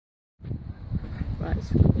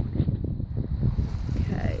It's recording.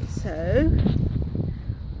 Okay, so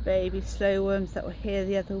baby slowworms that were here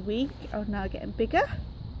the other week are now getting bigger.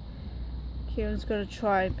 Kieran's going to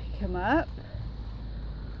try and pick them up.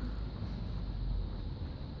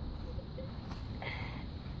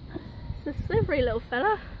 It's a slivery little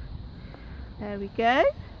fella. There we go.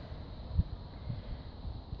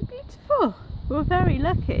 Beautiful. We're very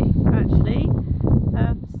lucky actually.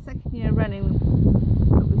 Second year running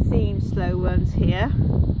that we've seen slowworms here,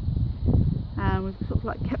 and we've sort of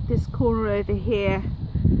like kept this corner over here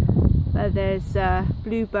where there's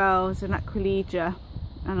bluebells and aquilegia,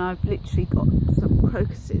 and I've literally got some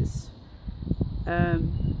crocuses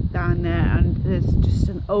down there, and there's just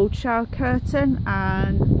an old shower curtain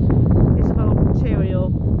and piece of old material,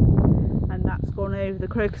 and that's gone over the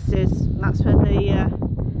crocuses, and that's where the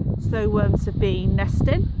slowworms have been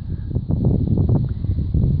nesting.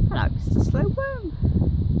 Hello, Mr. Slowworm.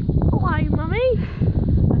 Hello, Mummy.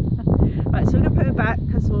 Right, so we're going to put it back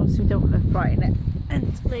because obviously we don't want to frighten it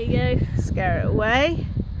and There you go. scare it away.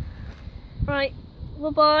 Right,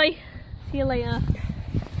 bye-bye. See you later.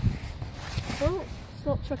 Oh, it's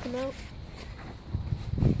not chucking out.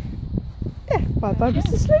 Yeah, bye bye,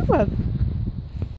 Mr. Slowworm.